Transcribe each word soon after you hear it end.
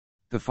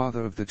the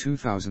father of the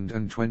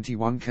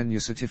 2021 Kenya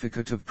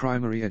Certificate of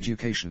Primary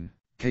Education,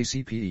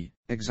 KCPE,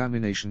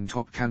 examination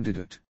top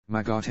candidate,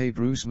 Magate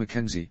Bruce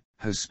Mackenzie,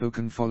 has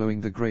spoken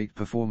following the great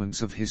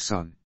performance of his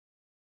son.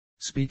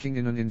 Speaking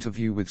in an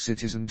interview with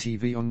Citizen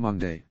TV on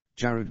Monday,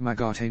 Jared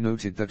Magate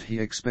noted that he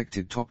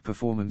expected top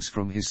performance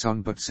from his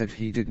son but said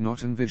he did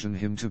not envision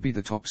him to be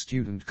the top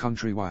student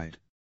countrywide.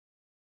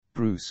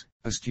 Bruce,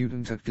 a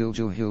student at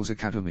Gilgil Hills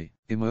Academy,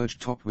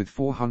 emerged top with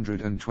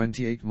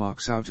 428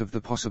 marks out of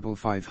the possible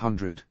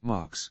 500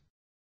 marks.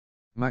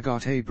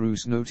 Magate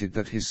Bruce noted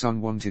that his son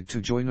wanted to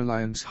join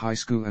Alliance High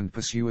School and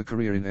pursue a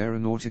career in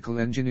aeronautical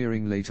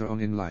engineering later on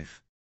in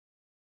life.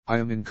 "I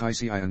am in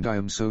KCPE and I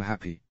am so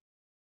happy.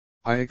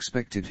 I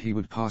expected he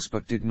would pass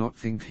but did not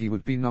think he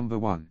would be number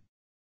one.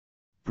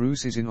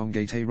 Bruce is in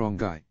Ongate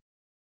Rongai.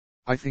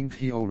 I think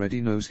he already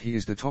knows he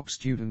is the top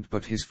student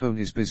but his phone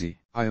is busy,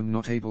 I am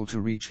not able to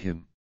reach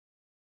him.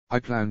 I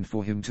planned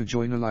for him to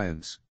join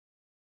Alliance.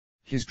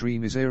 His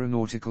dream is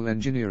aeronautical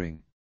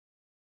engineering.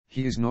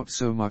 He is not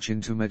so much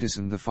into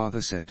medicine," the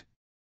father said.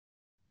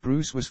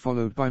 Bruce was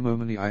followed by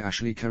Momoni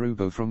Ashley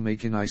Karubo from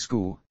Makinai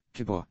School,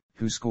 Kibwa,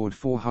 who scored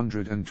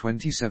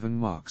 427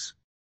 marks.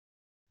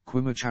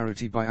 Kwima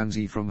Charity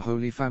Byanzi from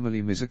Holy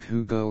Family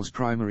Mizikhu Girls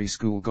Primary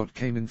School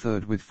came in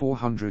third with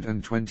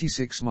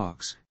 426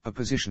 marks, a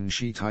position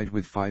she tied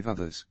with 5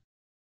 others.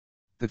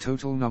 The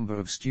total number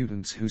of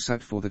students who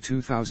sat for the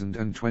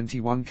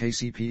 2021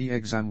 KCPE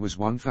exam was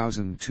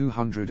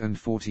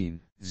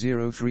 1,214,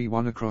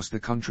 031 across the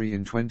country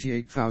in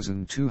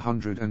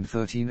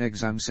 28,213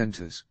 exam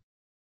centers.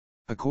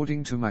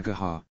 According to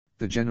Magaha,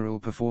 the general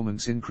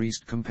performance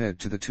increased compared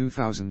to the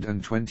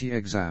 2020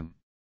 exam.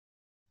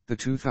 The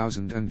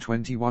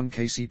 2021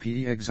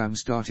 KCPE exam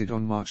started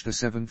on March the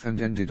 7th and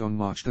ended on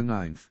March the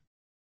 9th.